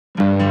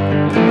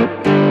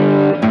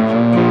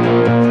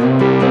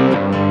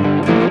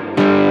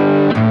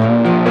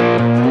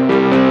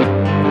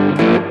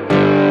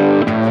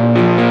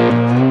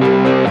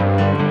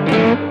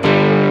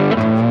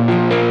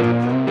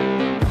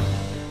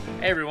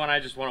everyone, I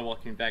just want to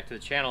welcome you back to the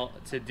channel.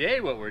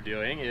 Today what we're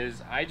doing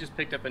is I just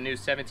picked up a new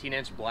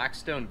 17-inch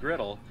Blackstone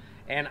griddle,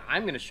 and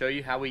I'm going to show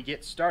you how we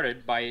get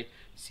started by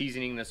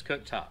seasoning this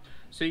cooktop.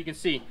 So you can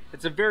see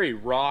it's a very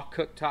raw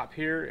cooktop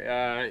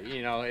here.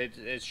 You know,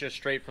 it's just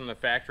straight from the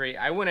factory.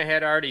 I went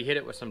ahead, I already hit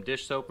it with some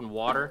dish soap and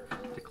water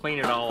to clean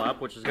it all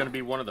up, which is going to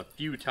be one of the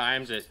few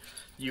times that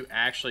you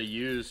actually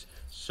use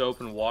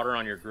soap and water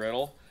on your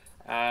griddle.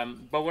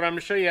 But what I'm going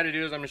to show you how to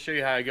do is I'm going to show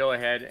you how I go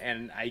ahead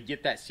and I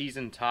get that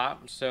seasoned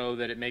top so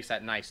that it makes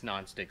that nice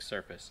non-stick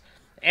surface.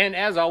 And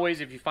as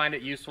always, if you find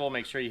it useful,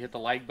 make sure you hit the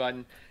like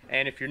button.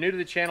 And if you're new to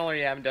the channel or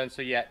you haven't done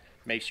so yet,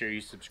 make sure you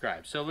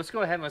subscribe. So let's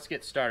go ahead and let's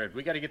get started.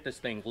 We got to get this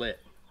thing lit.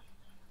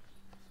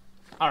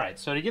 Alright,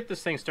 so to get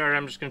this thing started,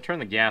 I'm just going to turn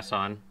the gas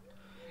on.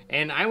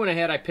 And I went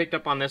ahead, I picked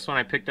up on this one,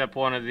 I picked up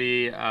one of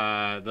the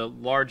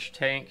large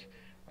tank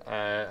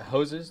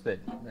hoses that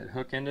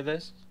hook into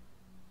this.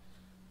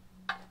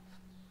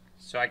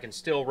 So I can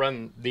still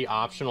run the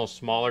optional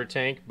smaller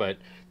tank, but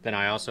then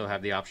I also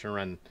have the option to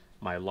run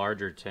my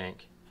larger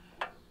tank.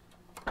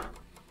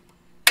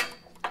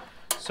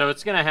 So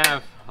it's going to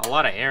have a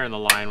lot of air in the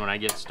line when I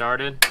get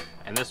started,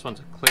 and this one's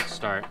a quick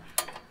start.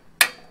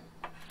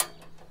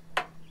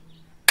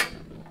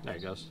 There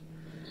it goes.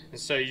 And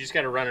so you just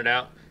got to run it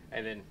out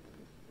and then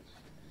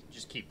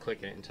just keep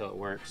clicking it until it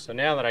works. So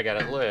now that I got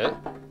it lit,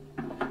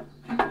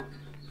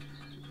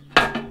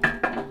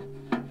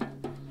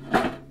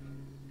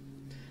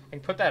 I can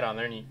put that on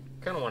there, and you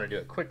kind of want to do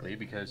it quickly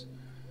because it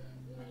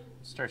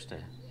starts to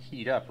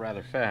heat up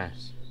rather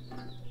fast.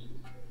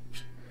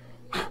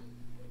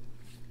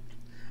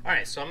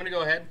 Alright, so I'm going to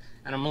go ahead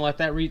and I'm going to let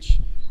that reach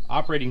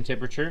operating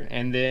temperature,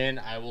 and then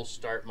I will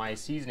start my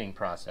seasoning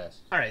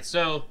process. Alright,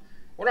 so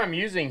what I'm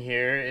using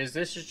here is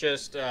this is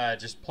just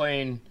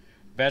plain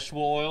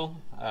vegetable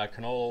oil,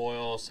 canola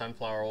oil,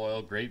 sunflower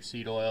oil,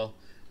 grapeseed oil,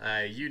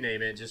 you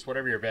name it, just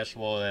whatever your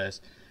vegetable oil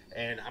is.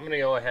 And I'm going to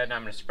go ahead and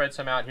I'm going to spread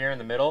some out here in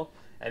the middle,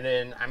 and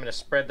then I'm going to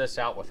spread this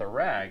out with a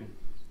rag,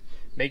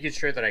 making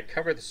sure that I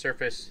cover the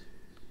surface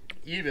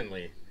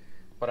evenly.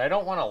 But I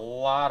don't want a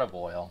lot of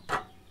oil.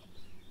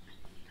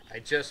 I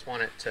just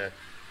want it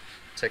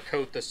to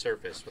coat the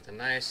surface with a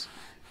nice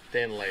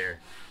thin layer.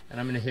 And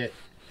I'm going to hit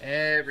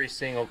every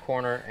single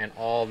corner and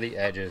all the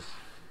edges.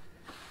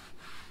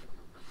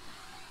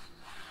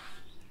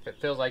 If it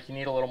feels like you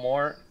need a little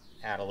more,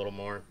 add a little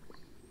more.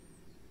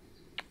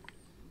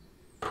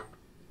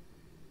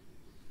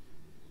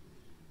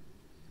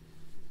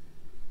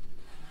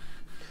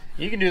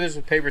 You can do this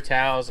with paper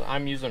towels.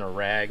 I'm using a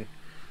rag.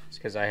 It's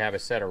because I have a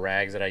set of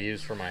rags that I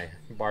use for my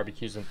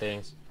barbecues and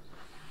things.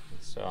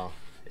 So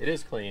it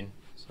is clean,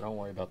 so don't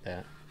worry about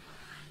that.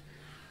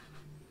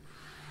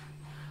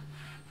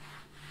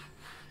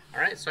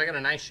 Alright, so I got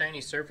a nice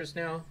shiny surface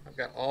now. I've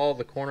got all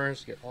the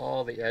corners, get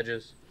all the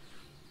edges.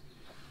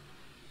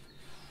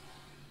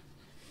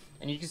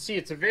 And you can see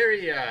it's a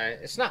very,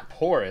 it's not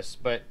porous,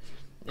 but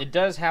it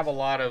does have a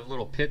lot of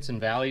little pits and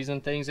valleys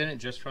and things in it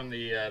just from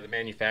the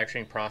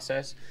manufacturing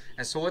process.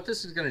 And so what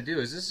this is going to do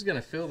is this is going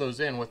to fill those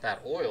in with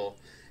that oil,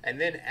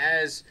 and then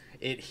as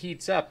it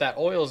heats up, that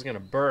oil is going to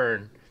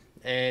burn,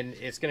 and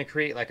it's going to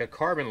create like a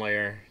carbon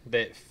layer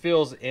that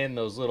fills in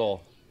those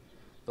little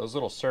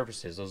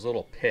surfaces, those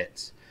little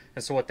pits.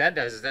 And so what that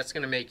does is that's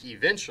going to make,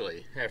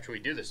 eventually, after we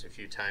do this a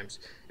few times,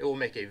 it will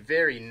make a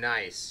very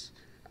nice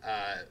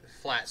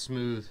flat,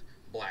 smooth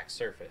black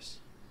surface.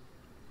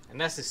 And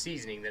that's the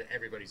seasoning that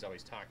everybody's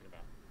always talking about.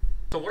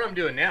 So what I'm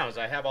doing now is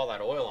I have all that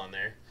oil on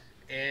there,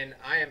 and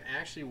I am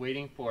actually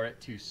waiting for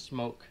it to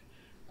smoke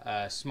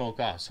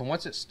off. So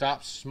once it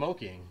stops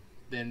smoking,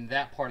 then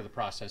that part of the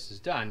process is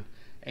done.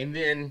 And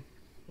then,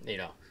 you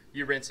know,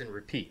 you rinse and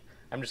repeat.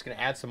 I'm just going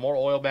to add some more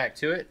oil back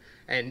to it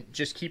and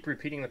just keep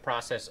repeating the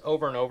process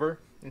over and over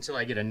until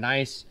I get a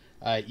nice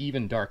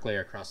even dark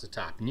layer across the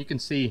top. And you can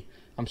see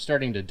I'm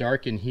starting to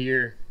darken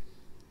here,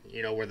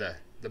 you know, where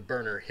the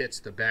burner hits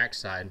the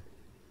backside.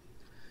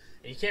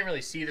 And you can't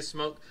really see the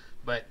smoke,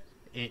 but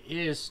it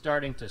is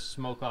starting to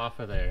smoke off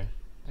of there.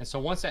 And so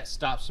once that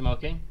stops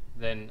smoking,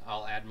 then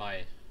I'll add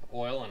my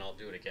oil and I'll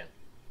do it again.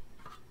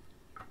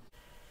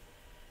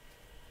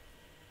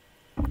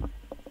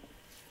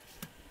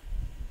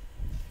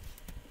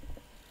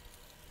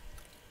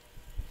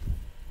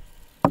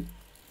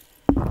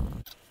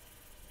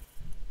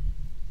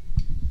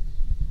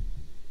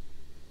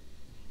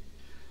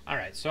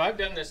 Alright, so I've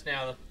done this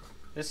now.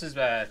 This is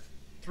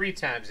 3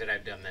 times that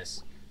I've done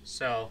this.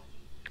 So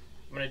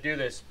I'm going to do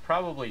this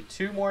probably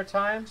 2 more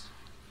times,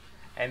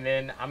 and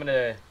then I'm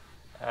going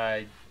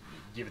to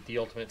give it the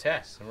ultimate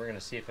test, and we're going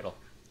to see if it'll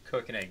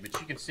cook an egg. But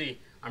you can see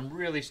I'm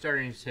really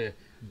starting to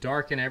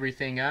darken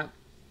everything up,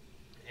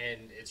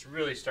 and it's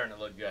really starting to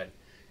look good.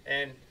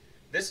 And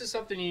this is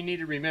something you need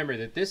to remember,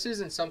 that this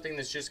isn't something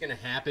that's just going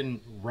to happen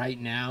right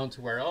now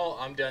to where, oh,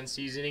 I'm done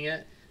seasoning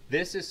it.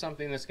 This is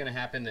something that's going to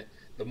happen that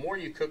the more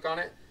you cook on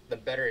it, the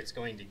better it's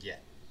going to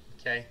get.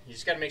 Okay, you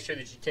just got to make sure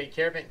that you take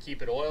care of it and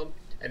keep it oiled,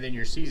 and then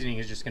your seasoning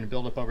is just going to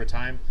build up over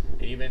time,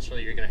 and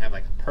eventually you're going to have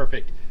like a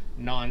perfect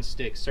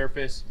non-stick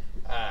surface.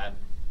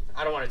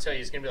 I don't want to tell you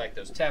it's going to be like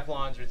those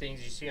Teflons or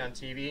things you see on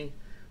TV,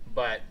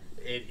 but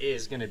it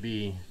is going to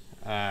be,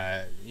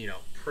 you know,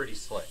 pretty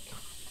slick.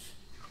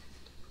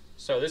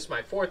 So this is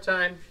my 4th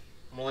time.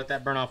 I'm going to let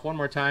that burn off one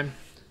more time.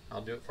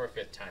 I'll do it for a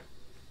 5th time.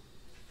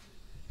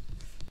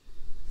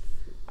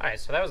 Alright,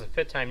 so that was the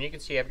 5th time. You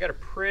can see I've got a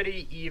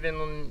pretty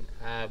evenly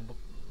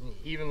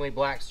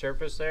black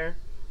surface there.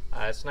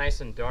 It's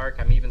nice and dark.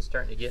 I'm even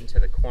starting to get into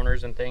the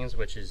corners and things,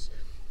 which is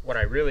what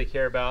I really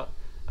care about,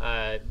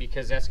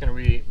 because that's going to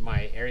be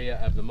my area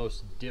of the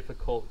most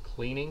difficult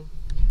cleaning.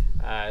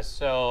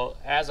 So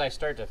as I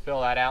start to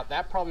fill that out,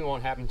 that probably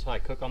won't happen until I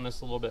cook on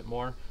this a little bit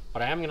more,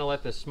 but I am going to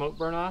let the smoke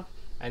burn off,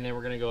 and then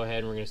we're going to go ahead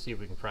and we're going to see if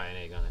we can fry an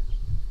egg on it.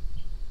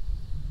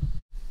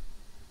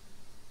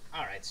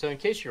 Alright, so in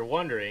case you're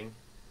wondering,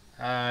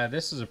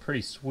 this is a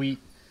pretty sweet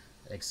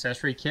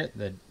accessory kit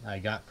that I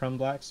got from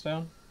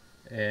Blackstone,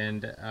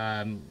 and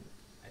I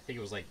think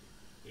it was like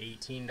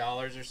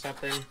 $18 or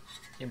something.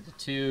 Came with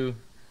 2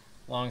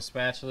 long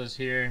spatulas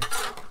here,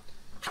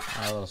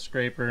 a little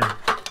scraper,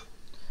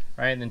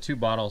 right, and then 2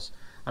 bottles.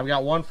 I've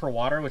got one for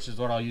water, which is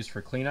what I'll use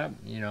for cleanup.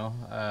 You know,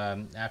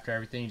 after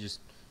everything, you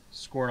just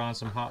squirt on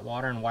some hot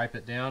water and wipe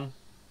it down.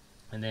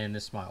 And then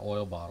this is my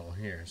oil bottle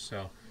here.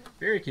 So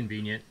very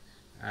convenient.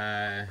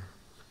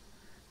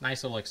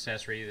 Nice little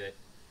accessory that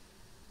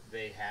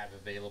they have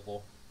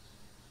available.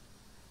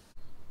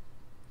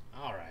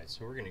 Alright,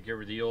 so we're going to give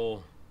her the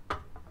old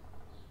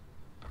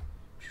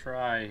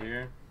try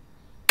here.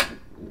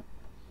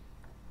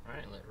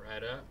 Alright, let it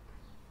ride up.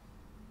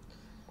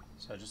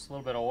 So just a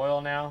little bit of oil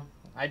now.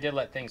 I did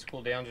let things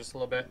cool down just a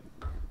little bit.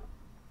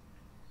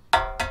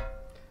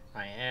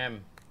 I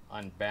am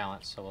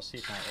unbalanced, so we'll see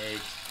if my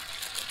eggs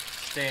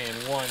stay in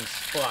one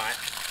spot.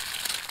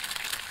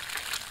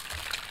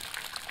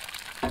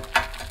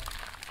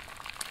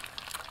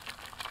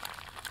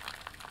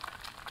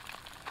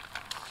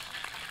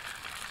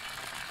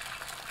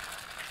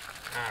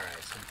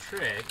 Alright, some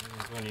trick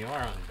is when you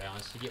are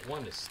unbalanced, you get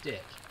one to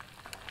stick,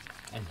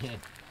 and then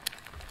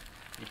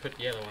you put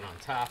the other one on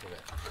top of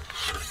it.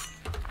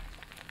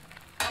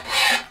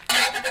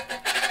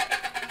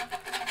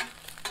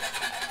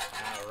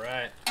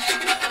 Alright.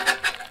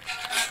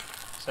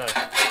 So, you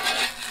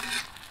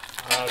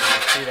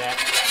can see that,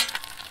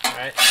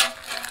 right?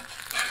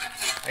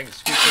 I can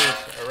scoop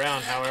this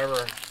around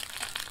however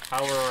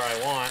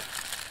I want.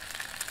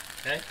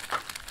 Okay?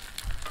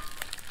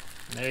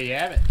 And there you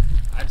have it.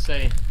 I'd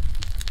say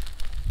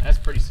that's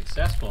pretty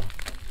successful.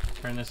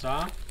 Turn this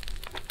off.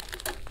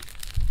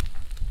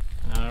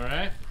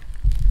 Alright.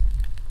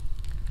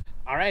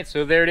 Alright,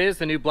 so there it is,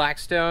 the new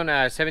Blackstone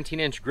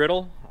 17-inch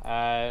griddle.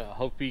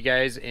 Hope you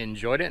guys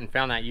enjoyed it and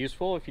found that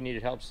useful if you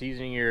needed help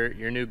seasoning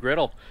your new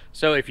griddle.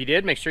 So if you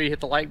did, make sure you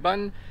hit the like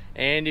button.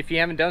 And if you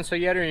haven't done so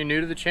yet or you're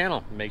new to the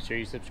channel, make sure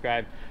you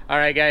subscribe.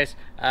 Alright guys,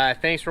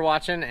 thanks for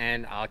watching,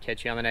 and I'll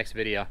catch you on the next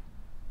video.